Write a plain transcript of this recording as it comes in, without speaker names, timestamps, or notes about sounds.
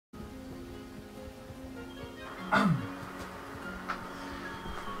Alright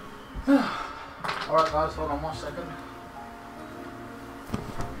guys, hold on 1 second.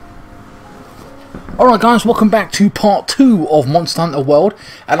 Alright guys, welcome back to part 2 of Monster Hunter World,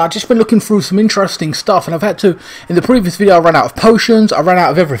 and I've just been looking through some interesting stuff, and I've had to, in the previous video I ran out of potions, I ran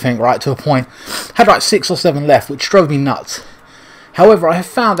out of everything, right, to a point. Had like 6 or 7 left, which drove me nuts. However, I have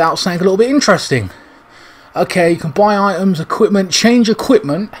found out something a little bit interesting. Okay, you can buy items, equipment, change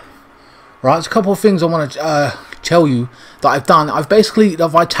equipment. Right, there's a couple of things I want to tell you that I've done. I've basically, the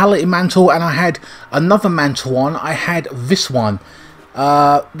Vitality Mantle, and I had another mantle on. I had this one.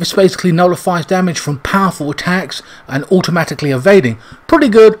 This basically nullifies damage from powerful attacks and automatically evading. Pretty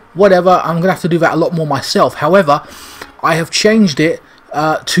good, whatever. I'm going to have to do that a lot more myself. However, I have changed it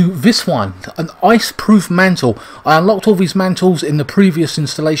to this one, an ice-proof mantle. I unlocked all these mantles in the previous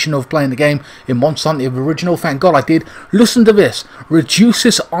installation of playing the game in Monster Hunter Original. Thank God I did. Listen to this.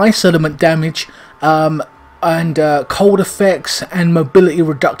 Reduces ice element damage and cold effects and mobility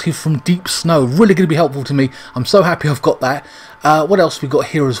reductive from deep snow. Really going to be helpful to me. I'm so happy I've got that. What else we got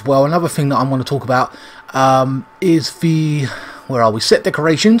here as well? Another thing that I want to talk about is the... where are we? Set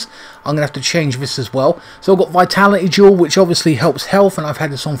decorations. I'm going to have to change this as well. So I've got Vitality Jewel, which obviously helps health, and I've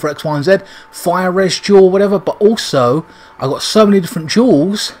had this on for X, Y, and Z. Fire Res Jewel, whatever. But also, I've got so many different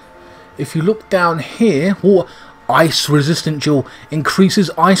jewels. If you look down here, Ice Resistant Jewel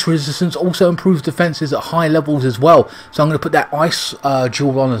increases ice resistance, also improves defenses at high levels as well. So I'm going to put that Ice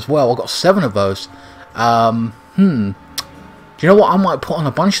Jewel on as well. I've got 7 of those. Do you know what? I might put on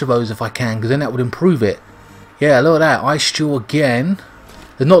a bunch of those if I can, because then that would improve it. Yeah, look at that. Ice Jewel again.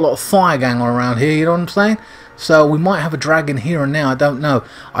 There's not a lot of fire going on around here, you know what I'm saying? So we might have a dragon here and now, I don't know.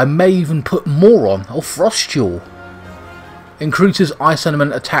 I may even put more on. Oh, Frost Jewel. Increases ice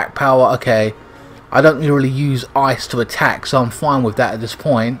element attack power. Okay. I don't really use ice to attack, so I'm fine with that at this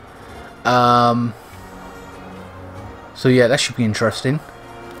point. So yeah, that should be interesting.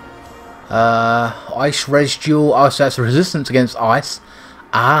 Ice Res Jewel. Oh, so that's resistance against ice.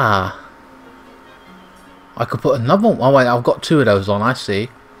 Ah. I could put another one. Oh wait, I've got 2 of those on, I see.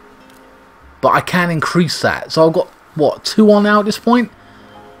 But I can increase that. So I've got, what, 2 on now at this point?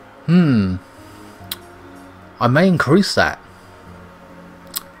 I may increase that.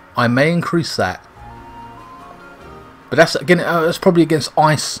 I may increase that. But that's, again, that's probably against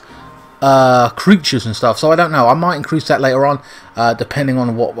ice creatures and stuff. So I don't know. I might increase that later on, depending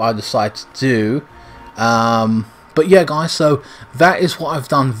on what I decide to do. But yeah, guys, so that is what I've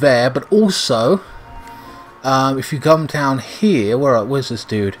done there. But also... if you come down here, where's this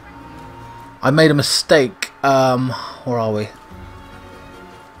dude? I made a mistake. Where are we? If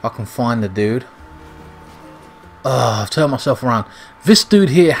I can find the dude. I've turned myself around. This dude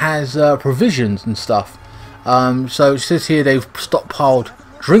here has provisions and stuff. So it says here they've stockpiled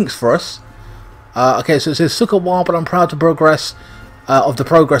drinks for us. Okay, so it says took a while, but I'm proud to progress of the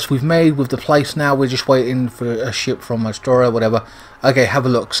progress we've made with the place now. We're just waiting for a ship from Astoria or whatever. Okay, have a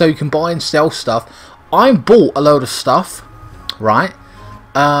look. So you can buy and sell stuff. I bought a load of stuff, right?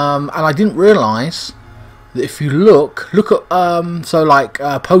 And I didn't realise that if you look at, so like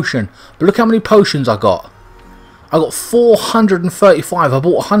potion, but look how many potions I got. I got 435. I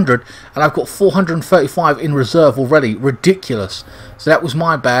bought 100, and I've got 435 in reserve already. Ridiculous. So that was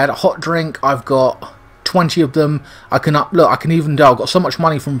my bad. A hot drink, I've got 20 of them. I can look. I can even do. I've got so much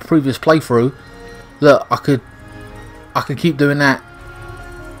money from a previous playthrough. Look, I could keep doing that.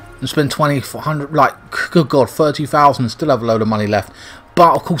 And spend 2,400, like, good God, 30,000, still have a load of money left.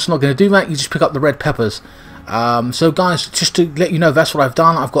 But, of course, not going to do that. You just pick up the red peppers. So, guys, just to let you know, that's what I've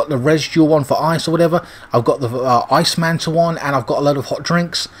done. I've got the Res Jewel on for ice or whatever. I've got the Ice Mantle on, and I've got a load of hot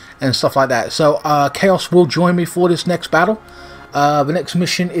drinks and stuff like that. So, Chaos will join me for this next battle. The next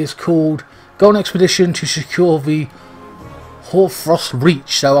mission is called Go on Expedition to secure the HOARFROST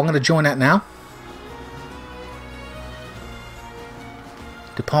Reach. So, I'm going to join that now.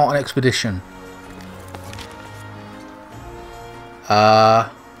 Depart on expedition. Here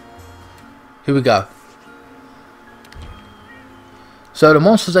we go. So the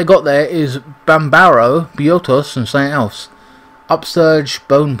monsters they got there is Bambaro, Biotos, and something else. Upsurge,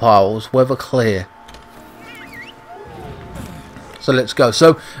 Bone Piles, Weather Clear. So let's go.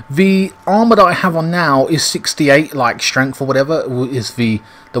 So the armor that I have on now is 68, like strength or whatever, is the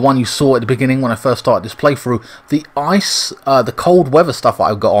one you saw at the beginning when I first started this playthrough. The ice, the cold weather stuff that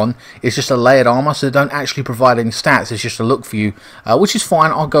I've got on is just a layered armor, so they don't actually provide any stats. It's just a look for you, which is fine.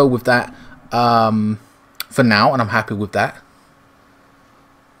 I'll go with that for now, and I'm happy with that.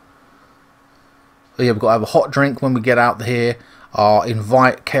 So yeah, we've got to have a hot drink when we get out here. I'll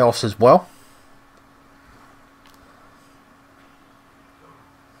invite Chaos as well.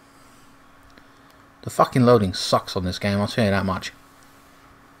 The fucking loading sucks on this game, I'll tell you that much.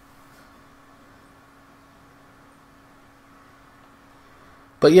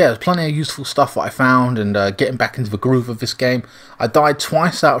 But yeah, there's plenty of useful stuff that I found, and getting back into the groove of this game. I died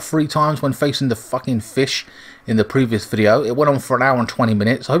twice out of 3 times when facing the fucking fish in the previous video. It went on for 1 hour and 20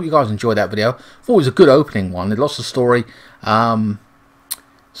 minutes. I hope you guys enjoyed that video. I thought it was a good opening one. It lost the story.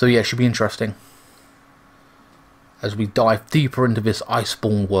 So yeah, it should be interesting as we dive deeper into this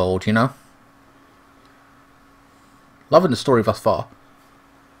Iceborne world, you know. Loving the story thus far.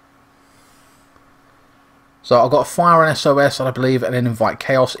 So I've got to fire an SOS, I believe, and then invite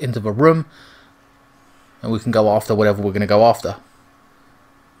Chaos into the room. And we can go after whatever we're going to go after.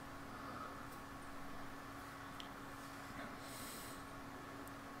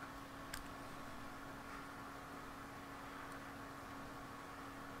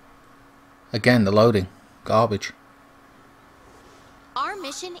 Again, the loading. Garbage. Our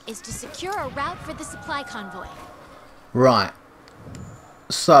mission is to secure a route for the supply convoy. Right.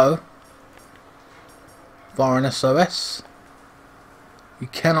 So, fire an SOS. You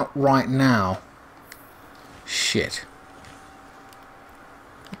cannot right now. Shit.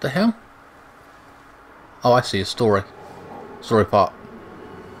 What the hell? Oh, I see a story. Story part.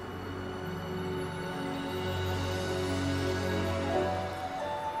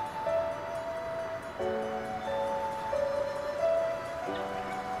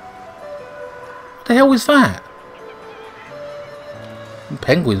 What the hell was that?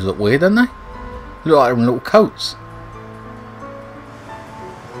 Penguins look weird, don't they? Look like they're in little coats.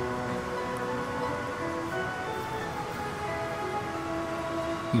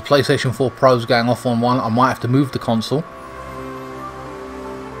 You PlayStation 4 Pros going off on one. I might have to move the console.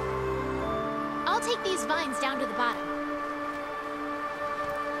 I'll take these vines down to the bottom.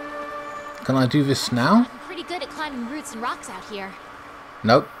 Can I do this now? I'm pretty good at climbing roots and rocks out here.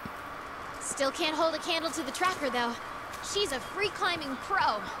 Nope. Still can't hold a candle to the tracker, though. She's a free climbing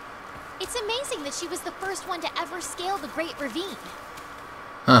pro. It's amazing that she was the first one to ever scale the Great Ravine.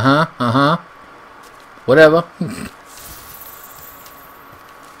 Whatever.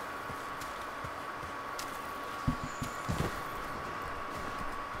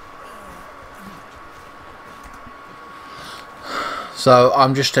 So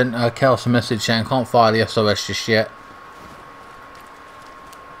I'm just in Chaos a message saying can't fire the SOS just yet.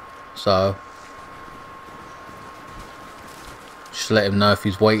 So just let him know if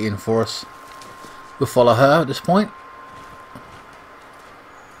he's waiting for us. We'll follow her at this point.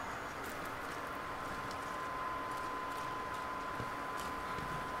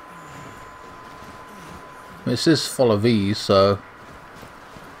 It says follow these, so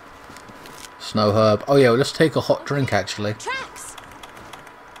snow herb. Oh yeah, well, let's take a hot drink actually. Tracks.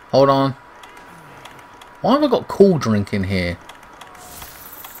 Hold on. Why have I got cool drink in here?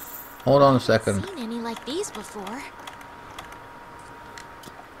 Hold on a second. Seen any like these before?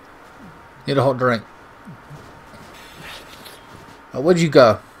 Need a hot drink. Oh, where'd you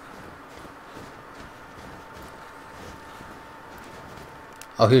go?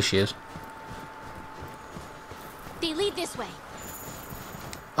 Oh, here she is. They lead this way.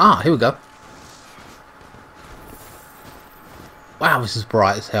 Ah, here we go. Wow, this is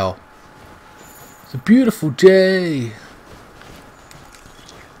bright as hell. It's a beautiful day.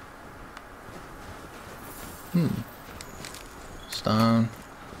 Stone.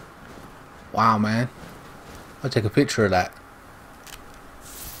 Wow, man. I'll take a picture of that.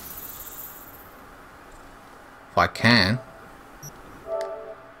 If I can.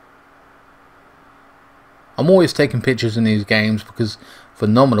 I'm always taking pictures in these games because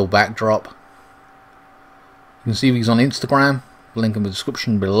phenomenal backdrop. You can see these on Instagram. Link in the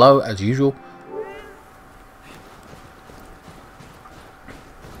description below as usual.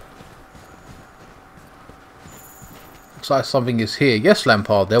 Looks like something is here. Yes,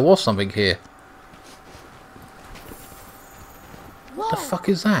 Lampard, there was something here. Whoa, What the fuck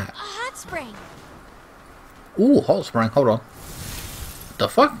is that? a hot spring. Ooh, hot spring. Hold on. What the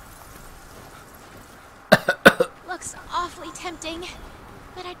fuck? Looks awfully tempting,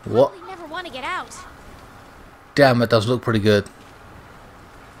 but I'd What? probably never want to get out. Damn, that does look pretty good.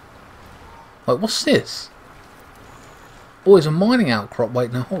 Wait, what's this? Oh, it's a mining outcrop.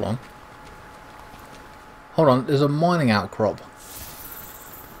 Wait, no, hold on. Hold on, there's a mining outcrop.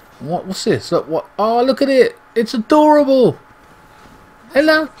 What's this? Look, what? Oh, look at it! It's adorable!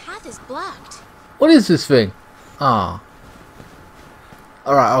 Hello? The path is blocked. What is this thing? Ah.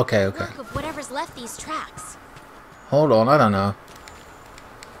 Alright, okay. Look of whatever's left these tracks. Hold on, I don't know.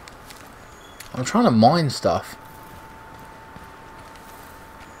 I'm trying to mine stuff.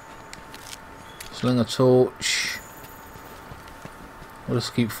 Sling a torch. We'll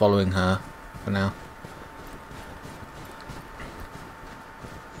just keep following her for now.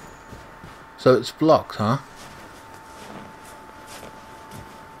 So it's blocked, huh?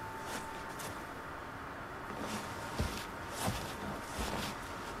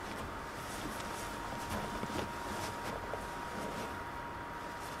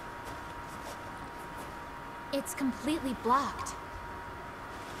 It's completely blocked.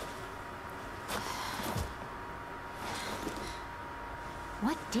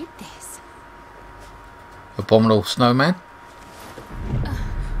 What did this? Abominable snowman?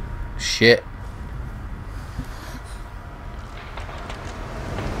 Shit.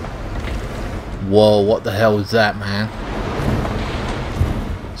 Whoa, what the hell is that, man?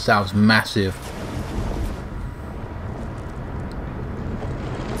 Sounds massive.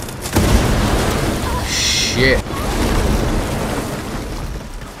 Shit.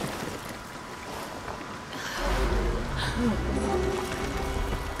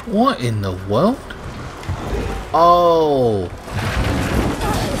 What in the world? Oh.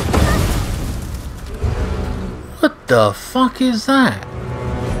 What the fuck is that?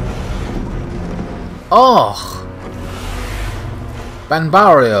 Oh.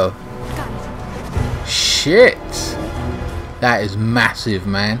 Banbario. Shit. That is massive,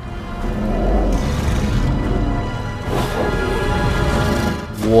 man.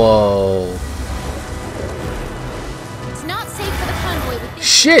 Whoa. It's not safe for the convoy with this.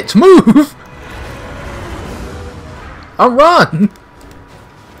 Shit, move! I'll run!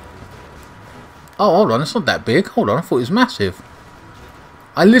 Oh, hold on, it's not that big. Hold on, I thought it was massive.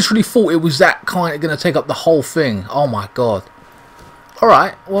 I literally thought it was that kind of going to take up the whole thing. Oh my god.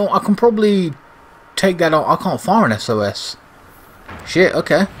 Alright, well, I can probably take that out. I can't fire an SOS. Shit,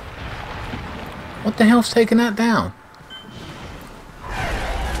 okay. What the hell's taking that down?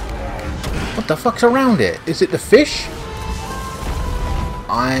 What the fuck's around it? Is it the fish?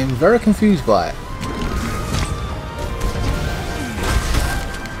 I'm very confused by it.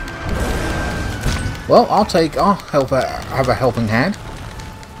 Well, I'll help out, have a helping hand.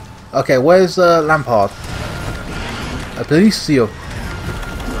 Okay, where's Lampard? Belicio.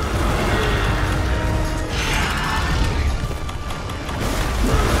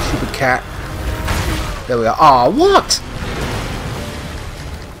 Stupid cat. There we are. Ah, oh, what?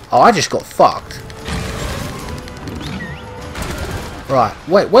 Oh, I just got fucked. Right,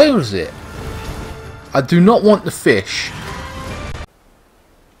 wait, where is it? I do not want the fish.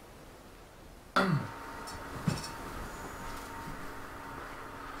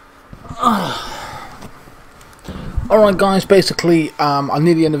 Alright guys, basically I'm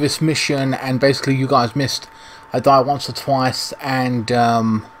near the end of this mission, and basically you guys missed. I died once or twice, and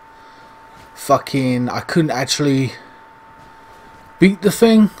fucking I couldn't actually beat the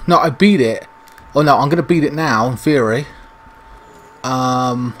thing. No, I beat it. Oh no, I'm gonna beat it now in theory.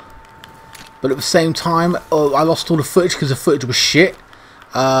 But at the same time, I lost all the footage because the footage was shit.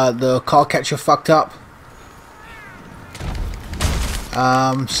 The car catcher fucked up.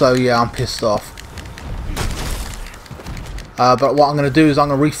 So yeah, I'm pissed off. But what I'm going to do is I'm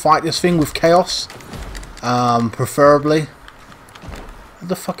going to refight this thing with chaos. Preferably. What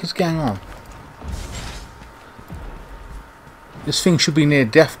the fuck is going on? This thing should be near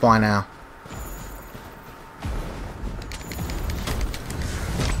death by now.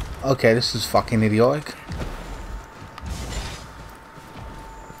 Okay, this is fucking idiotic.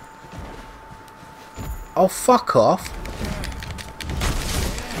 Oh, fuck off.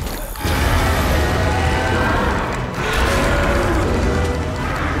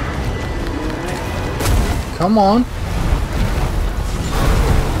 Come on.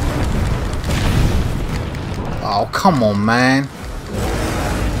 Oh, come on, man.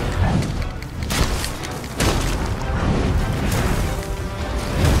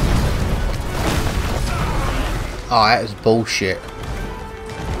 Oh, that is bullshit.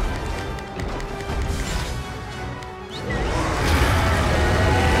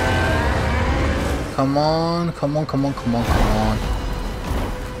 Come on, come on, come on, come on, come on.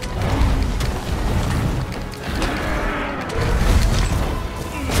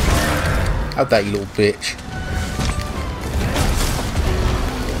 Have that, you little bitch.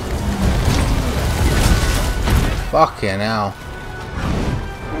 Fucking hell.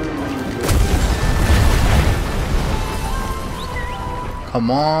 Come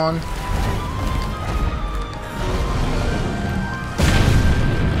on.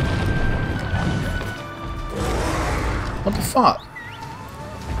 What the fuck?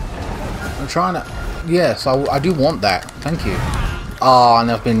 I'm trying to... Yes, I do want that. Thank you. Oh,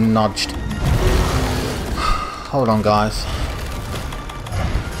 and I've been nudged. Hold on, guys.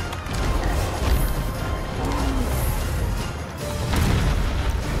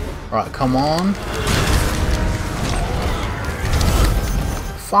 Right, come on.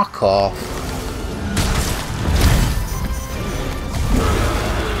 Fuck off.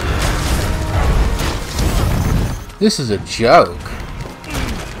 This is a joke.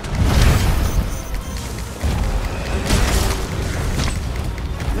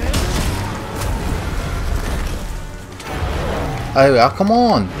 Oh yeah, come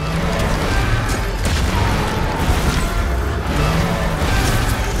on.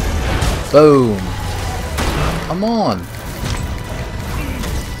 Boom. Come on.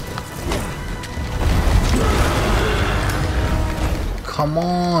 Come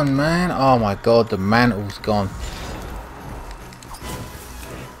on, man. Oh my god, the mantle's gone.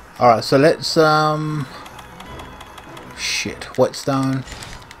 Alright, so let's shit, whetstone.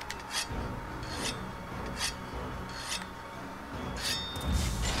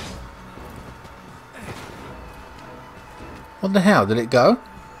 What the hell? Did it go?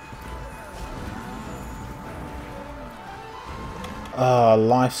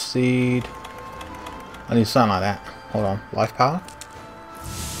 Life seed. I need something like that. Hold on. Life power?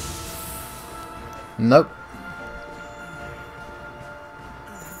 Nope.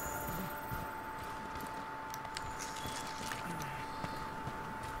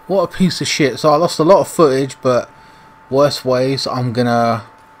 What a piece of shit. So I lost a lot of footage, but worst ways, I'm gonna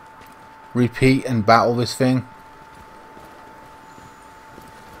repeat and battle this thing.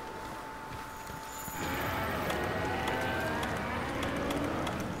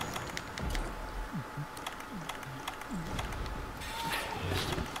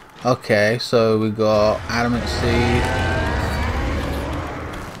 Okay, so we got adamant seed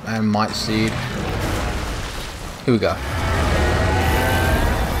and might seed. Here we go.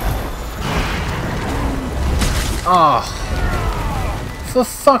 Ah, oh, for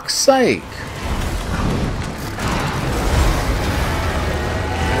fuck's sake!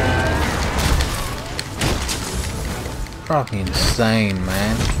 Fucking insane,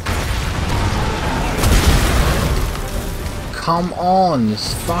 man. Come on,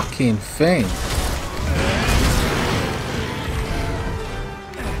 this fucking thing.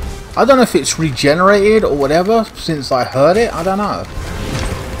 I don't know if it's regenerated or whatever since I heard it. I don't know.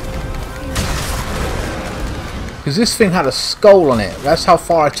 Because this thing had a skull on it. That's how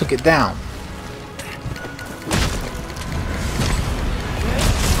far I took it down.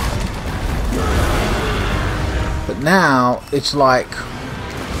 But now it's like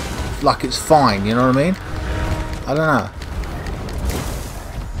it's fine. You know what I mean? I don't know.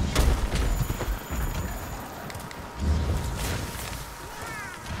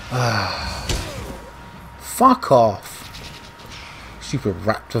 Fuck off. Stupid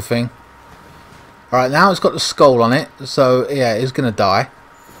raptor thing. Alright, now it's got the skull on it. So, yeah, it's going to die.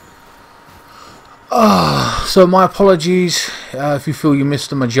 So, my apologies if you feel you missed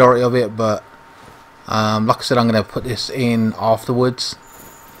the majority of it. But, like I said, I'm going to put this in afterwards.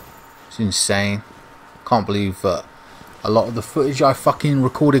 It's insane. Can't believe that a lot of the footage I fucking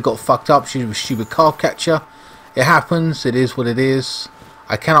recorded got fucked up. Stupid card catcher. It happens. It is what it is.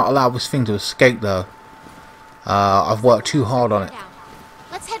 I cannot allow this thing to escape though. I've worked too hard on it. Now,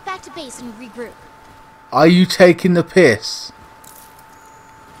 let's head back to base and regroup. Are you taking the piss?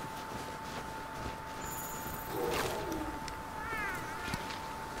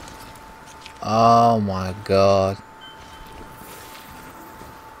 Oh my god.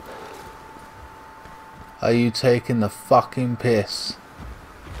 Are you taking the fucking piss?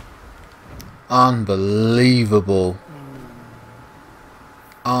 Unbelievable.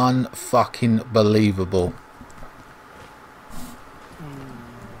 Unfucking believable.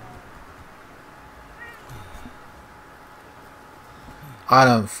 I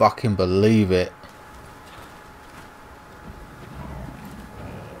don't fucking believe it.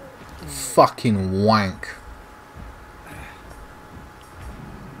 Fucking wank.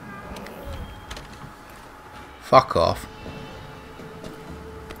 Fuck off.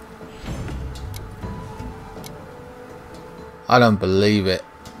 I don't believe it.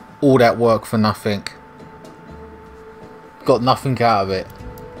 All that work for nothing. Got nothing out of it.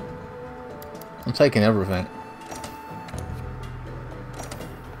 I'm taking everything.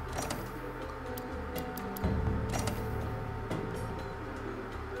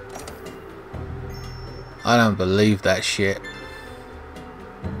 I don't believe that shit.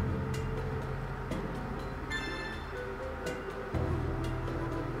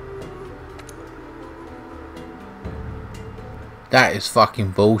 That is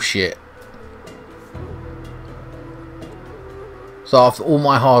fucking bullshit. So after all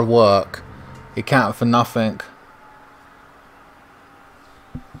my hard work, it counted for nothing.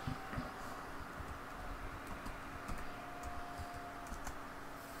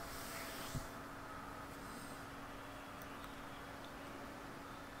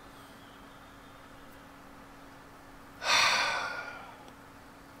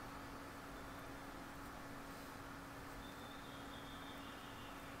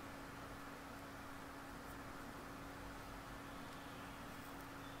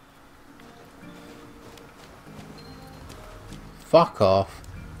 Fuck off.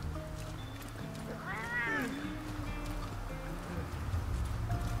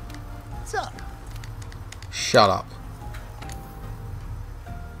 What's up? Shut up.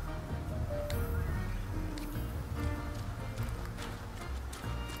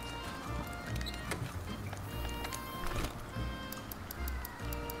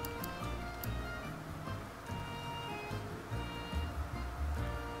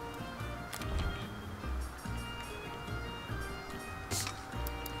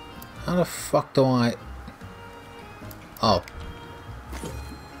 How the fuck do I... Oh.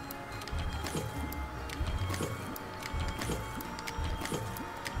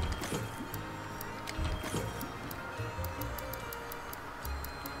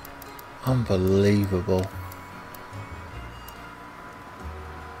 Unbelievable.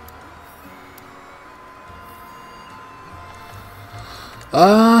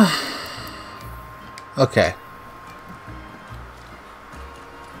 Okay.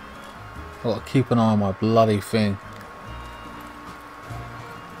 I've got to keep an eye on my bloody thing.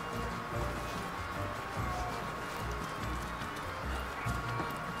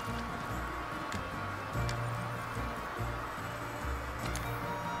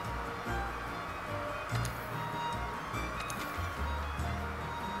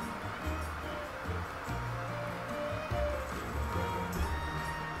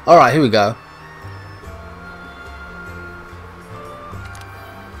 Alright, here we go.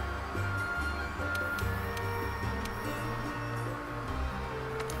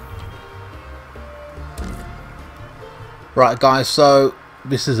 Right guys, so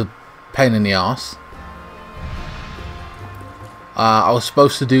this is a pain in the ass. I was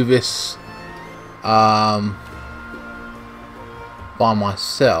supposed to do this by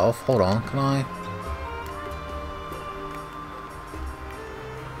myself. Hold on, can I?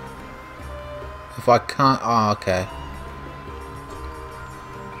 If I can't, okay.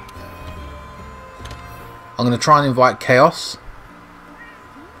 I'm going to try and invite chaos.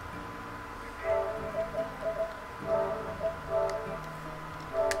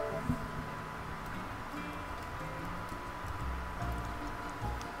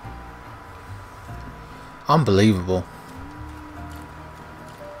 Unbelievable.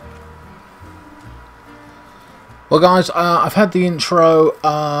 Well guys, I've had the intro.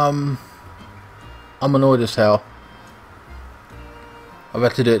 I'm annoyed as hell. I've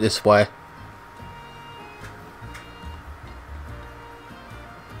had to do it this way.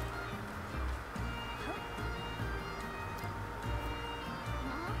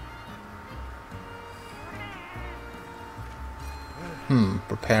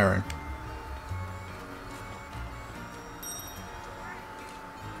 Preparing.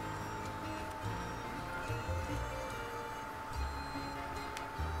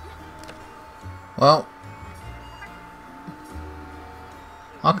 Well,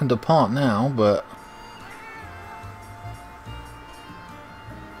 I can depart now, but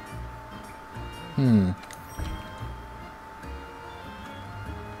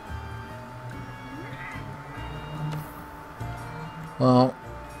well,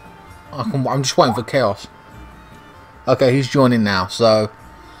 I'm just waiting for chaos. Okay, he's joining now, so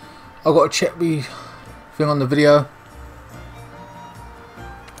I've got to check the thing on the video.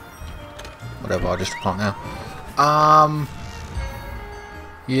 Whatever, I'll just depart now.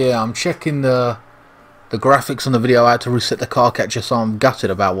 Yeah, I'm checking the graphics on the video. I had to reset the car catcher, so I'm gutted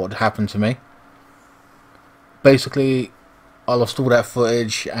about what happened to me. Basically, I lost all that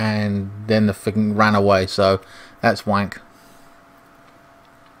footage and then the thing ran away, so that's wank.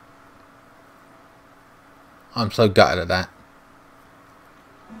 I'm so gutted at that.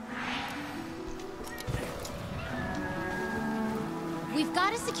 We've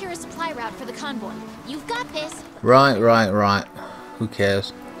got to secure a supply route for the convoy. You've got this. Right. Who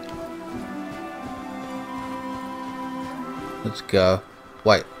cares? Let's go.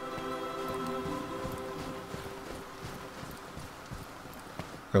 Wait.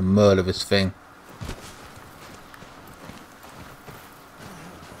 I'm gonna murder this thing.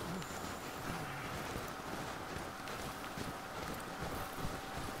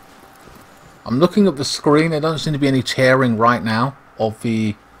 I'm looking at the screen. There don't seem to be any tearing right now of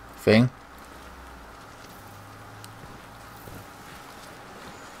the thing.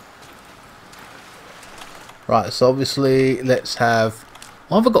 Right, so obviously let's have...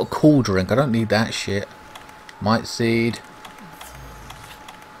 Why have I got a cool drink? I don't need that shit. Might seed.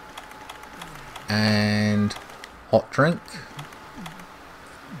 And hot drink.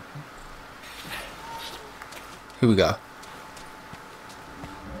 Here we go.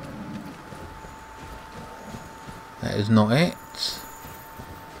 That is not it.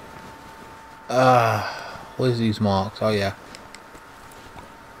 Where's these marks? Oh yeah.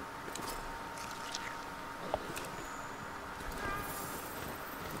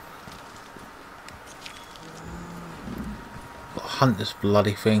 hunt this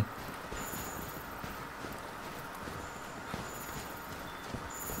bloody thing.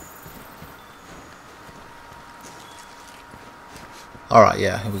 Alright,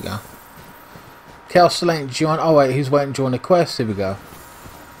 yeah, here we go. Cal still ain't joined. Oh wait, he's waiting to join the quest. Here we go.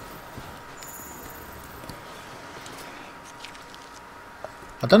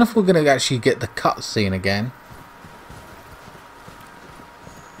 I don't know if we're going to actually get the cutscene again.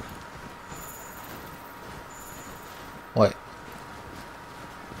 Wait.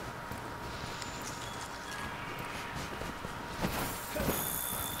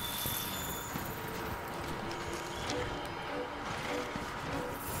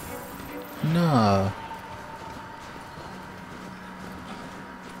 No.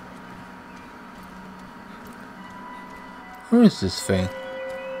 Where is this thing?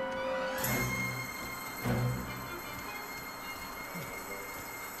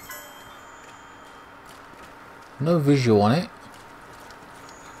 No visual on it.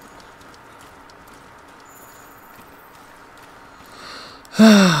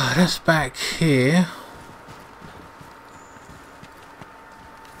 That's back here.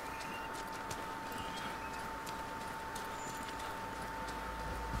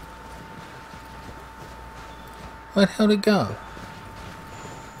 Where the hell did it go?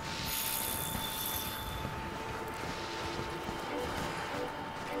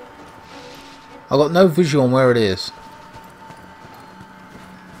 I've got no visual on where it is.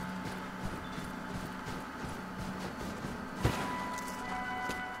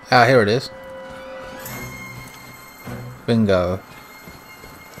 Ah, here it is. Bingo.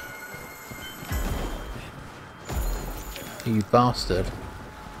 You bastard.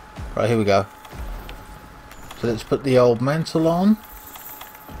 Right, here we go. So let's put the old mantle on.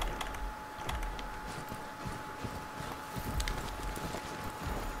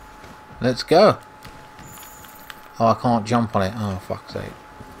 Let's go. Oh, I can't jump on it. Oh, fuck's sake.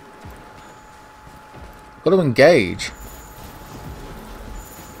 Got to engage.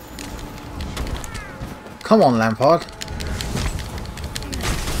 Come on, Lampard.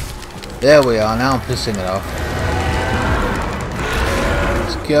 There we are. Now I'm pissing it off.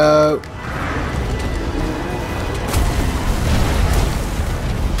 Let's go.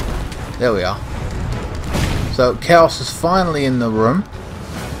 There we are. So, Chaos is finally in the room.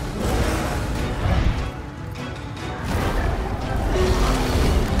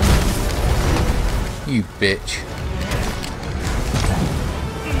 You bitch.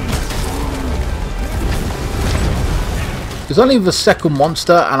 It's only the second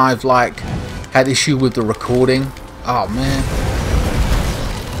monster and I've like had issue with the recording. Oh man.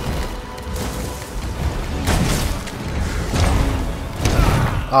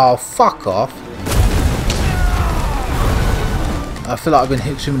 Oh, fuck off. I feel like I've been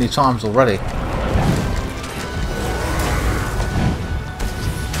hit too many times already.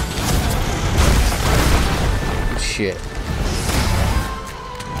 Shit.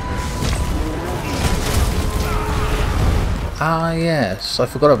 Ah yes, I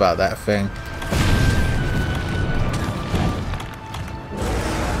forgot about that thing.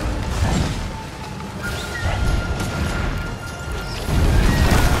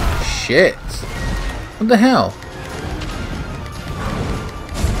 Shit. What the hell?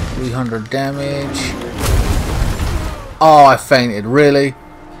 300 damage. Oh, I fainted. Really?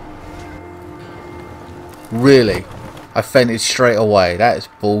 Really? I fainted straight away. That is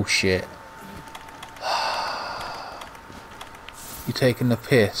bullshit. You taking the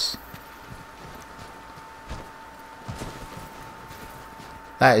piss?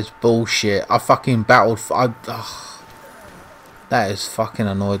 That is bullshit. I fucking battled. That has fucking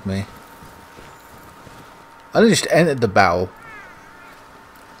annoyed me. I just entered the battle.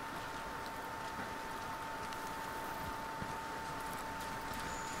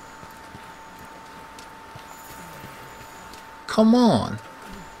 Come on.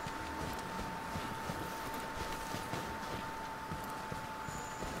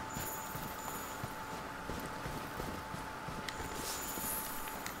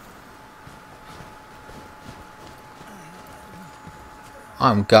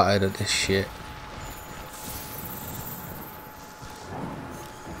 I'm gutted at this shit.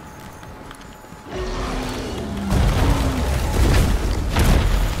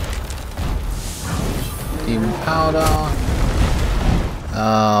 Demon powder.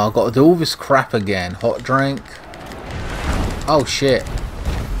 I've got to do all this crap again. Hot drink. Oh shit.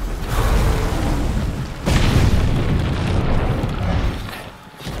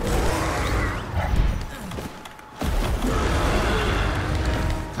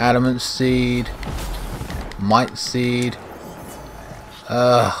 Adamant seed. Might seed.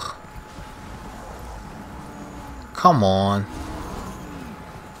 Ugh. Come on.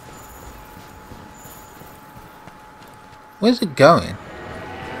 Where's it going?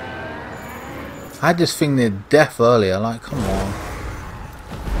 I had this thing near death earlier, like, come on.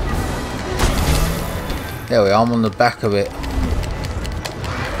 There we are, I'm on the back of it.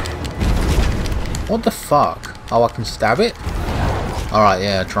 What the fuck? Oh, I can stab it? Alright,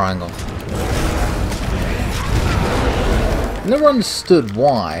 yeah, triangle. I never understood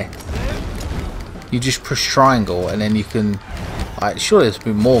why. You just push triangle and then you can... Alright, surely there's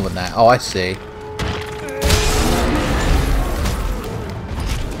been more than that. Oh, I see.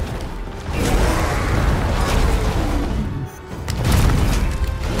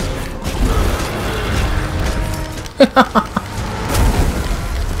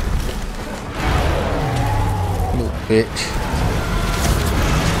 Little bitch.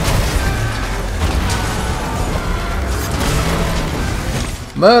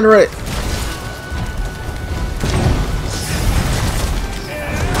 Murder it!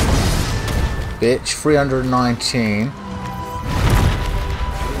 Bitch, 319.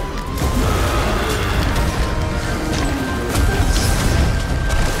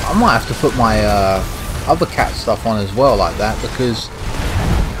 I might have to put my other cat stuff on as well, like that, because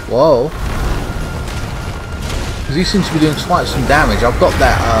whoa, because he seems to be doing quite some damage. I've got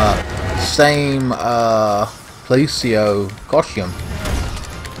that same Policio costume.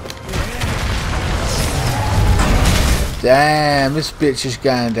 Damn, this bitch is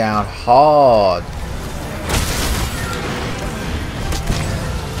going down hard.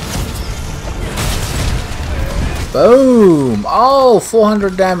 Boom! Oh,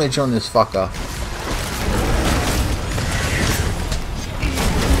 400 damage on this fucker.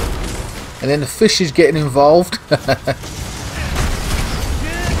 And then the fish is getting involved.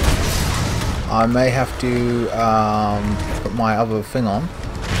 I may have to put my other thing on.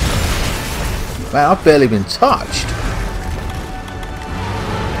 Man, I've barely been touched.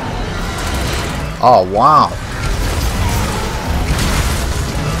 Oh, wow.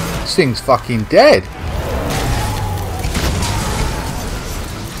 This thing's fucking dead.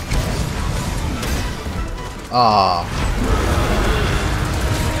 Ah.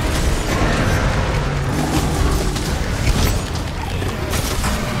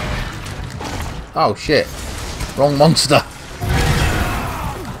 Oh shit. Wrong monster.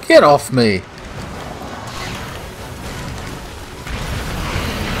 Get off me.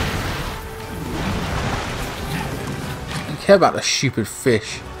 I don't care about the stupid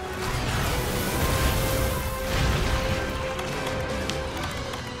fish.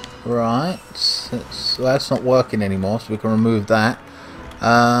 Right, so that's not working anymore, so we can remove that.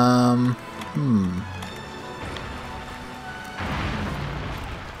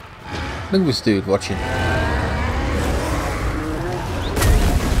 Look at this dude watching.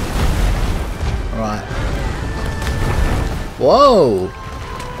 Right. Whoa!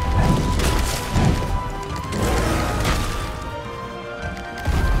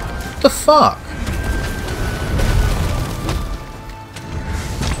 What the fuck?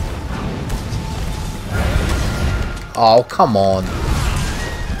 Oh, come on.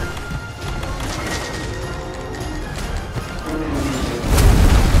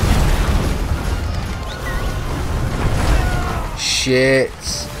 Shit.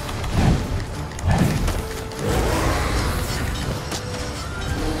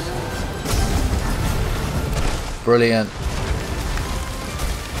 Brilliant.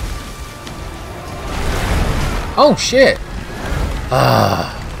 Oh, shit.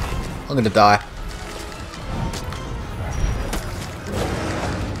 Ah, I'm gonna die.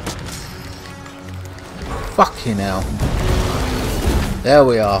 Fucking hell. There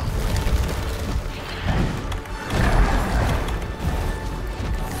we are.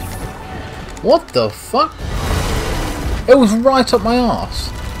 What the fuck? It was right up my arse.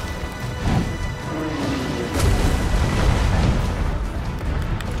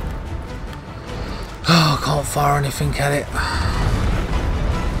 Oh, I can't fire anything at it.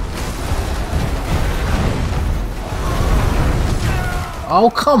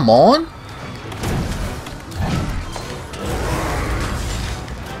 Oh, come on.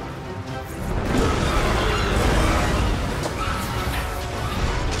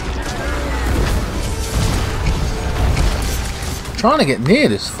 Trying to get near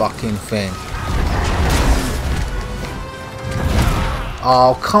this fucking thing.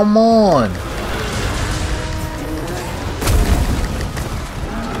 Oh, come on.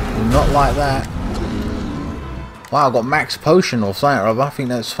 Not like that. Wow, I got max potion or something or other. I think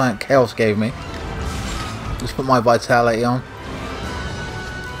that's something Chaos gave me. Let's put my vitality on.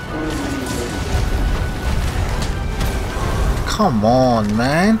 Come on,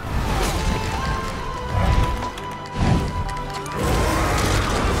 man.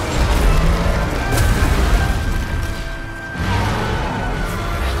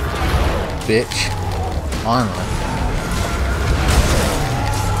 bitch. Finally.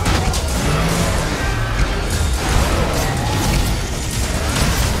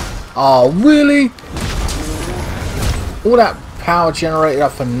 Oh, really? All that power generated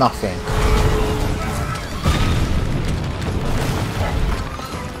up for nothing.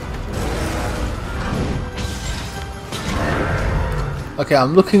 Okay,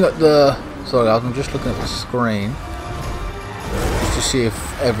 I'm looking at the... Sorry guys, I'm just looking at the screen. Just to see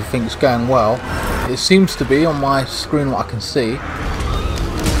if everything's going well. It seems to be on my screen what I can see.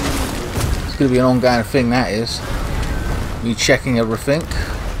 It's going to be an ongoing thing, that is. Me checking everything.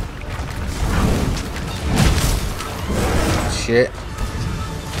 Shit.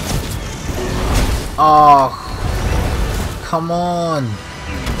 Oh, come on.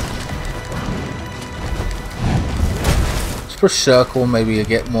 Let's push circle, maybe you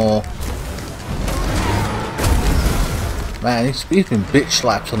get more. Man, he's been bitch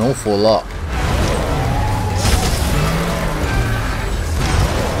slapped an awful lot.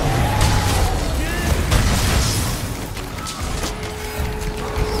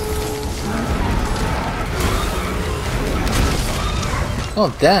 Oh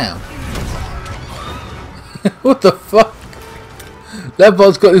damn. What the fuck? That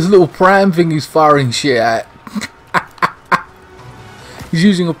bot's got this little pram thing he's firing shit at. He's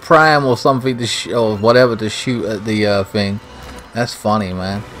using a pram or something to or whatever to shoot at the thing. That's funny,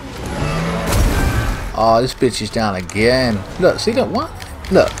 man. Oh, this bitch is down again. Look, see that? What?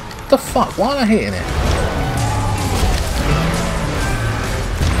 Look, the fuck? Why am I hitting it?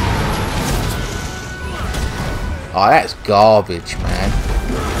 Oh, that's garbage, man.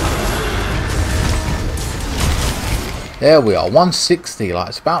 There we are, 160, like,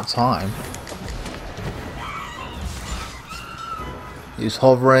 it's about time. He's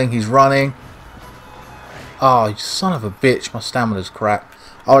hovering, he's running. Oh, you son of a bitch, my stamina's crap.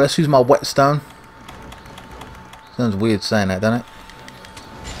 Oh, let's use my whetstone. Sounds weird saying that, doesn't it?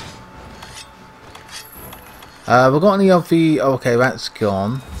 We've got any of the... Okay, that's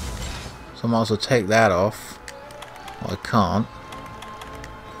gone. So I might as well take that off. Well, I can't.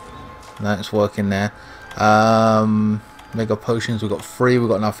 That's working there. Mega potions, we've got 3, we've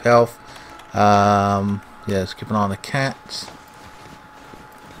got enough health. Yeah, let's keep an eye on the cats.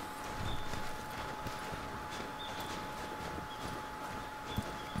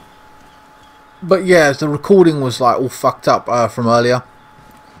 But yeah, the recording was like all fucked up from earlier.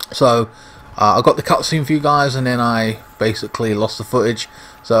 So I got the cutscene for you guys, and then I basically lost the footage.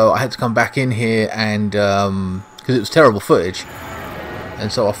 So I had to come back in here and because it was terrible footage.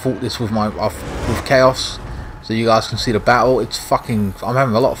 And so I fought this with with Chaos, so you guys can see the battle. It's fucking... I'm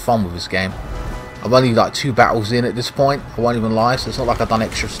having a lot of fun with this game. I've only like 2 battles in at this point. I won't even lie, so it's not like I've done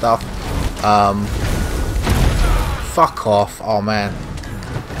extra stuff. Fuck off. Oh man.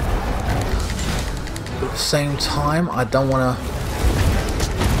 But at the same time, I don't want to...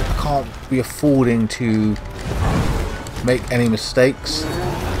 I can't be affording to make any mistakes.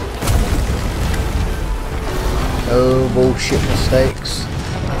 No bullshit mistakes.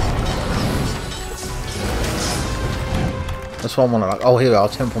 That's what I want to like. Oh, here we are,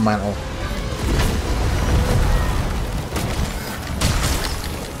 Temple Mantle.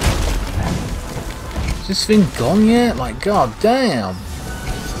 Is this thing gone yet? Like, god damn.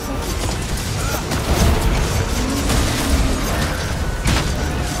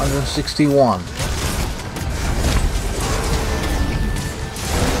 $161.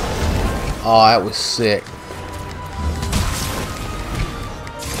 Oh, that was sick.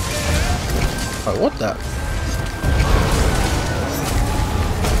 Wait, what the?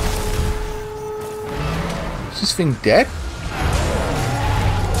 Is this thing dead?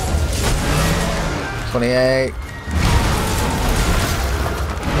 28.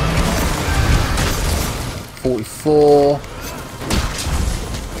 44.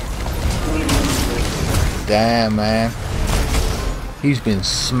 Damn, man. He's been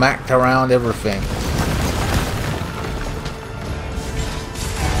smacked around everything.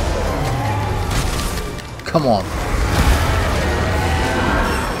 Come on.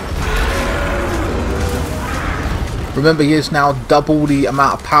 Remember, he is now double the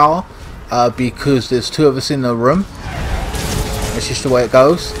amount of power because there's 2 of us in the room. That's just the way it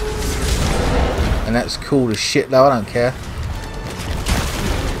goes. And that's cool as shit though, I don't care.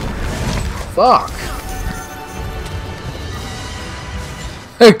 Fuck.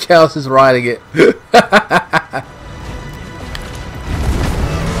 Chaos is riding it.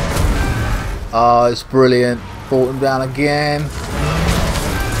 Oh, it's brilliant. Brought him down again.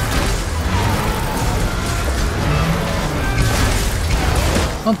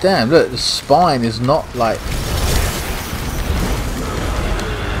 Oh damn, look, the spine is not like...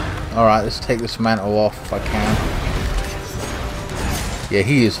 Alright, let's take this mantle off if I can. Yeah,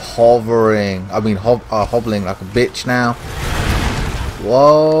 he is hovering. I mean, hobbling like a bitch now.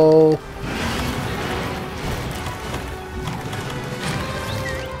 Whoa.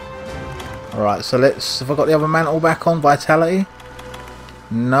 Alright, so let's... Have I got the other mantle back on? Vitality?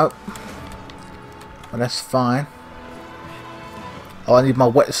 Nope. Well, that's fine. Oh, I need my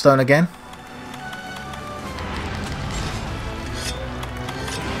whetstone again.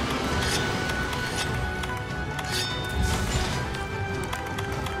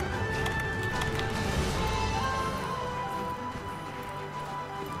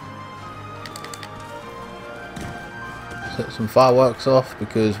 Set some fireworks off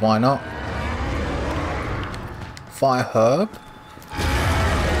because why not? Fire herb.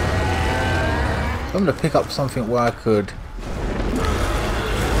 So I'm going to pick up something where I could...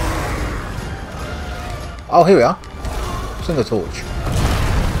 Oh, here we are. Single torch.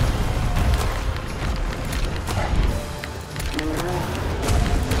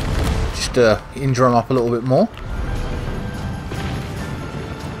 Just injure them up a little bit more.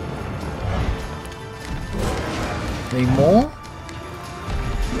 Any more?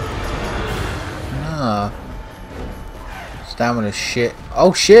 Nah. Stamina shit.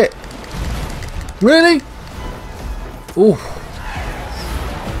 Oh shit! Really? Ooh.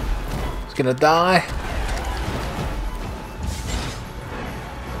 It's gonna die.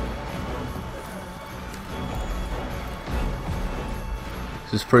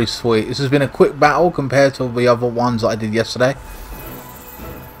 This is pretty sweet. This has been a quick battle compared to the other ones that I did yesterday.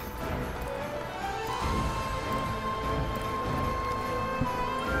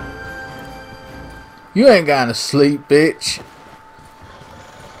 You ain't going to sleep, bitch.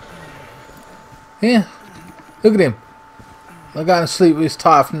 Yeah. Look at him. I'm going to sleep with his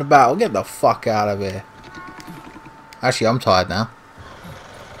tired from the battle. Get the fuck out of here. Actually, I'm tired now.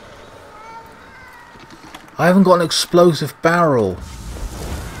 I haven't got an explosive barrel.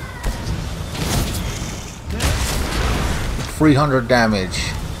 300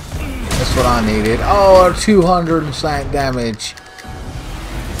 damage. That's what I needed. Oh, 200 and something damage.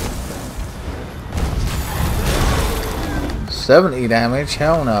 70 damage?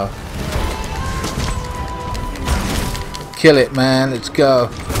 Hell no. Kill it, man. Let's go.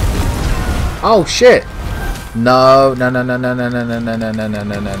 Oh shit. No, no, no, no, no, no, no, no, no, no, no, no,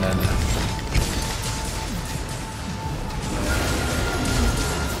 no, no, no.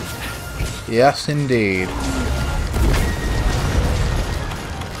 Yes, indeed.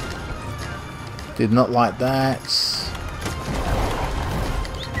 Did not like that.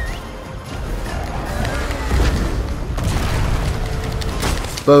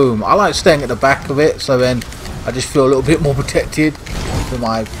 Boom. I like staying at the back of it, so then I just feel a little bit more protected. So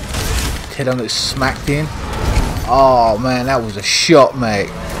my head don't get smacked in. Oh man, that was a shot,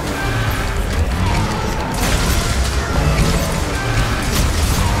 mate.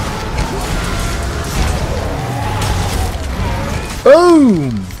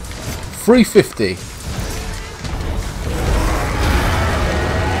 Boom! 350.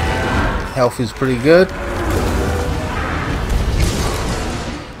 Health is pretty good.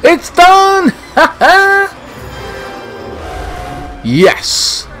 It's done!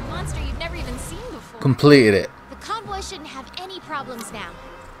 Yes! For a monster you've never even seen before. Completed it. The convoy shouldn't have any problems now.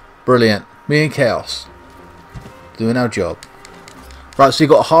 Brilliant. Me and Chaos doing our job. Right, so you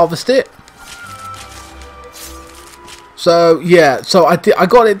got to harvest it. So yeah, so I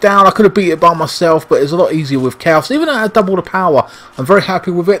got it down. I could have beat it by myself, but it's a lot easier with Chaos. Even though I had double the power, I'm very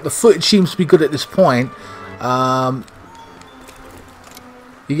happy with it. The footage seems to be good at this point.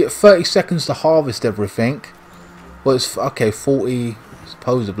 You get 30 seconds to harvest everything. Well, it's okay, 40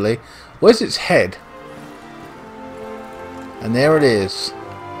 supposedly. Where's its head? And there it is.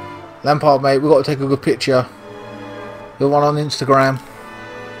 Lampard, mate, we've got to take a good picture. The one on Instagram.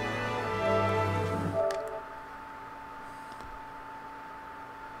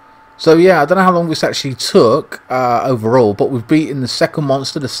 So yeah, I don't know how long this actually took overall, but we've beaten the second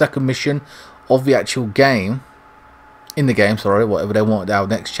monster, the second mission of the actual game. In the game, sorry, whatever they want, our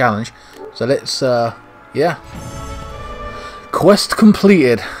next challenge. So let's, yeah. Quest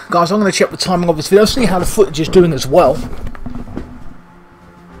completed. Guys, I'm going to check the timing of this video, see how the footage is doing as well.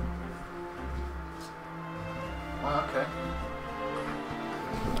 Okay.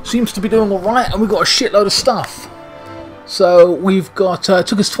 Seems to be doing alright, and we've got a shitload of stuff. So we've got,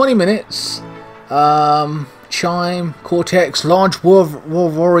 took us 20 minutes, Chime, Cortex, Large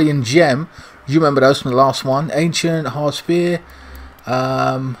Wolverian Gem, you remember those from the last one, Ancient, Hard Spear,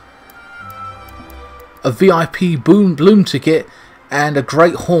 a VIP Bloom ticket, and a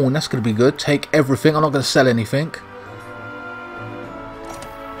Great Horn. That's going to be good. Take everything. I'm not going to sell anything.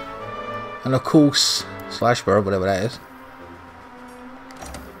 And of course, slash barrel, whatever that is.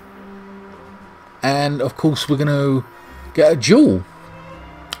 And of course, we're going to get a jewel,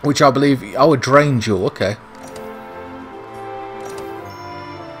 which I believe, oh, a drain jewel, okay.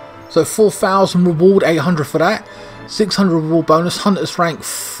 So 4,000 reward, 800 for that. 600 reward bonus, Hunter's rank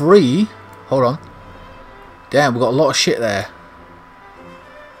 3. Hold on. Damn, we've got a lot of shit there.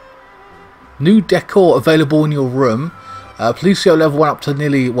 New decor available in your room. Policio level went up to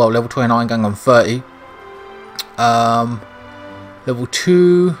nearly, well, level 29, going on 30. Level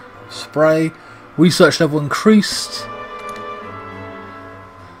 2, spray. Research level increased.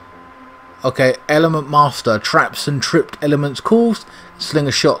 Okay, element master. Traps and tripped elements caused.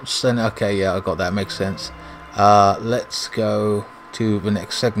 Slinger shots. And okay, yeah, I got that. Makes sense. Let's go to the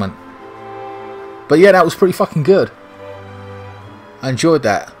next segment. But yeah, that was pretty fucking good. I enjoyed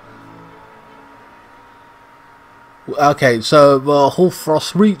that. Okay, so the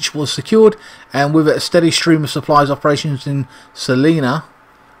HOARFROST Reach was secured, and with it a steady stream of supplies operations in Selena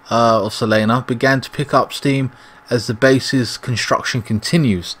began to pick up steam as the base's construction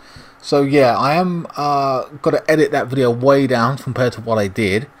continues. So yeah, I am got to edit that video way down compared to what I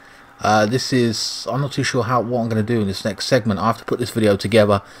did. This is, I'm not too sure what I'm going to do in this next segment. I have to put this video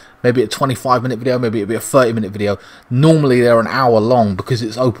together. Maybe a 25-minute video, maybe it'll be a 30-minute video. Normally they're an hour long because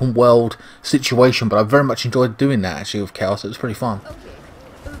it's open world situation, but I very much enjoyed doing that actually with Chaos. It was pretty fun. Okay,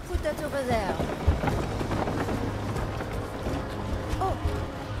 put that over there. Oh,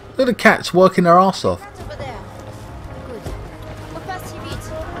 Look at the cats working their ass off. that's over there. Good. Au pas si vite.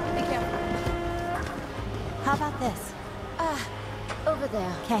 Be careful. How about this? Over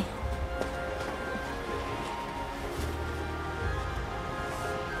there. Okay.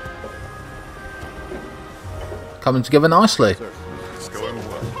 Coming together nicely. Sir, it's going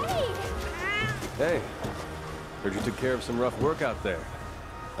well. Hey, heard you took care of some rough work out there.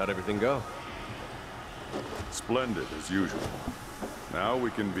 How'd everything go? Splendid, as usual. Now we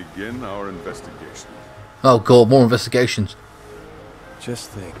can begin our investigation. Oh god, more investigations.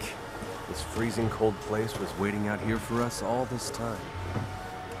 Just think, this freezing cold place was waiting out here for us all this time.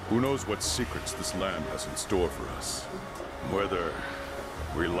 Who knows what secrets this land has in store for us? Whether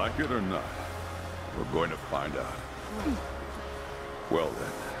we like it or not, we're going to find out. Well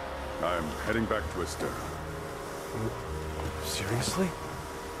then, I'm heading back to Astera. Seriously?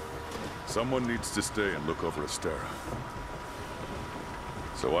 Someone needs to stay and look over Astera.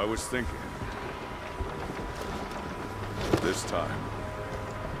 So I was thinking, this time,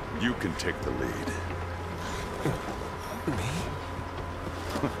 you can take the lead. Me?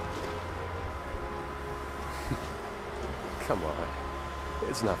 Come on.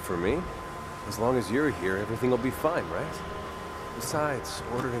 It's not for me. As long as you're here, everything will be fine, right? Besides,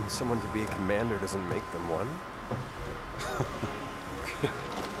 ordering someone to be a commander doesn't make them one.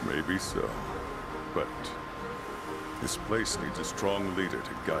 Maybe so. But this place needs a strong leader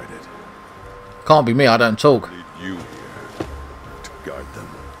to guide it. Can't be me, I don't talk. I need you here to guide them.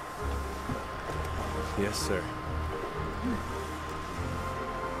 Yes, sir.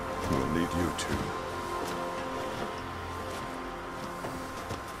 We'll need you too.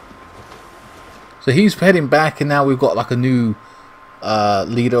 So he's heading back, and now we've got like a new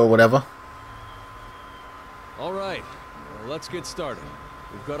leader or whatever. All right, well, let's get started.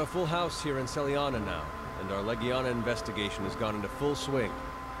 We've got a full house here in Celiana now, and our Legiana investigation has gone into full swing.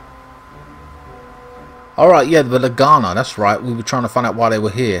 Alright, yeah, the Lagana, that's right. We were trying to find out why they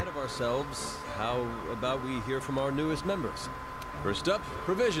were here. Ahead of ourselves, how about we hear from our newest members? First up,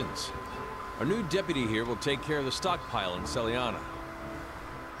 provisions. Our new deputy here will take care of the stockpile in Celiana.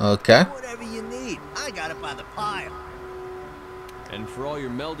 Okay. Whatever you need, I got it by the pile. And for all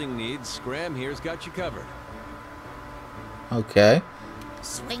your melding needs, Graham here's got you covered. Okay.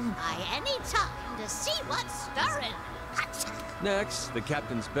 Swing by any time to see what's stirring. Next, the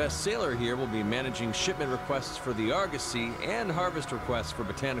captain's best sailor here will be managing shipment requests for the Argosy and harvest requests for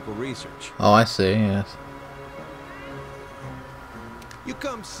botanical research. Oh, I see, yes. You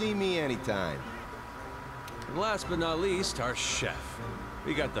come see me anytime. And last but not least, our chef.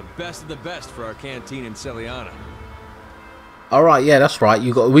 We got the best of the best for our canteen in Celiana. Alright, yeah, that's right.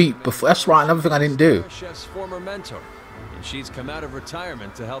 You got to eat before. That's right, another thing I didn't do. Our chef's former mentor, and she's come out of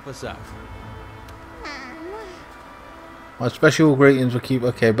retirement to help us out. My special greetings will keep.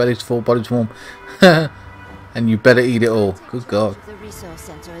 Okay, belly's full, body's warm. And you better eat it all. Good God. The resource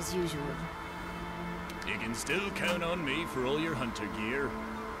center as usual. You can still count on me for all your hunter gear.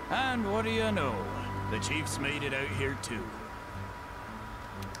 And what do you know? The chief's made it out here too.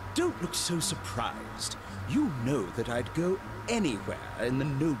 Don't look so surprised. You know that I'd go anywhere in the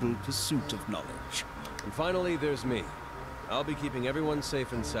noble pursuit of knowledge. And finally, there's me. I'll be keeping everyone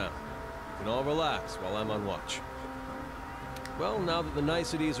safe and sound. can all relax while I'm on watch. Well, now that the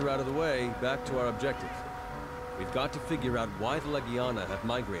niceties are out of the way, back to our objective. We've got to figure out why the Legiana have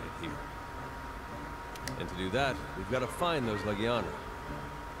migrated here. And to do that, we've got to find those Legiana.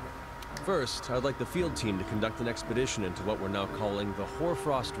 First, I'd like the field team to conduct an expedition into what we're now calling the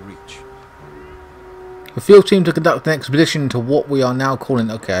HOARFROST Reach. The field team to conduct an expedition to what we are now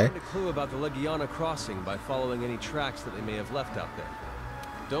calling... Okay. Find a clue about the Legiana crossing by following any tracks that they may have left out there.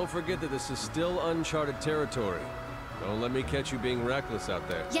 Don't forget that this is still uncharted territory. Don't let me catch you being reckless out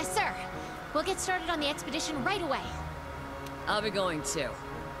there. Yes, sir. We'll get started on the expedition right away. I'll be going too.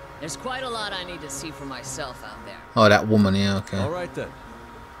 There's quite a lot I need to see for myself out there. Oh, that woman, yeah, okay. Alright then.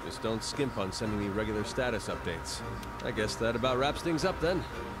 Just don't skimp on sending me regular status updates. I guess that about wraps things up then.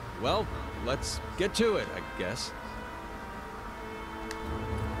 Well, let's get to it, I guess.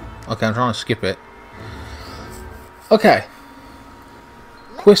 Okay, I'm trying to skip it. Okay.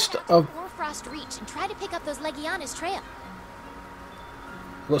 Let's Quest head out to of... HOARFROST Reach and try to pick up those Legiana's trail.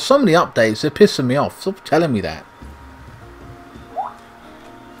 I've got so many updates, they're pissing me off. Stop telling me that.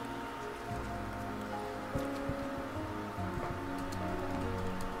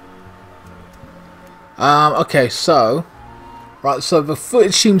 Okay, so... Right, so the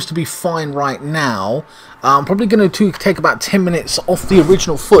footage seems to be fine right now. I'm probably going to take about 10 minutes off the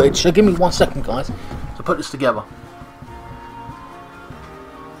original footage. So give me 1 second, guys, to put this together.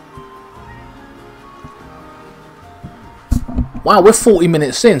 Wow, we're 40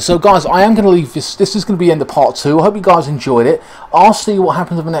 minutes in. So, guys, I am going to leave this. This is going to be the end of part 2. I hope you guys enjoyed it. I'll see what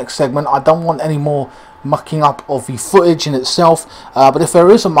happens in the next segment. I don't want any more mucking up of the footage in itself, but if there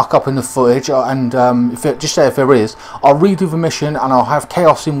is a muck up in the footage, just say if there is, I'll redo the mission and I'll have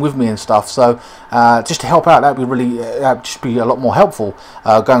Chaos in with me and stuff. So just to help out, that'd be really just be a lot more helpful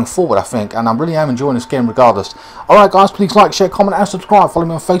going forward, I think. And I really am enjoying this game regardless. Alright guys, please like, share, comment and subscribe. Follow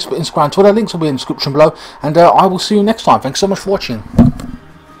me on Facebook, Instagram, Twitter. Links will be in the description below, and I will see you next time. Thanks so much for watching.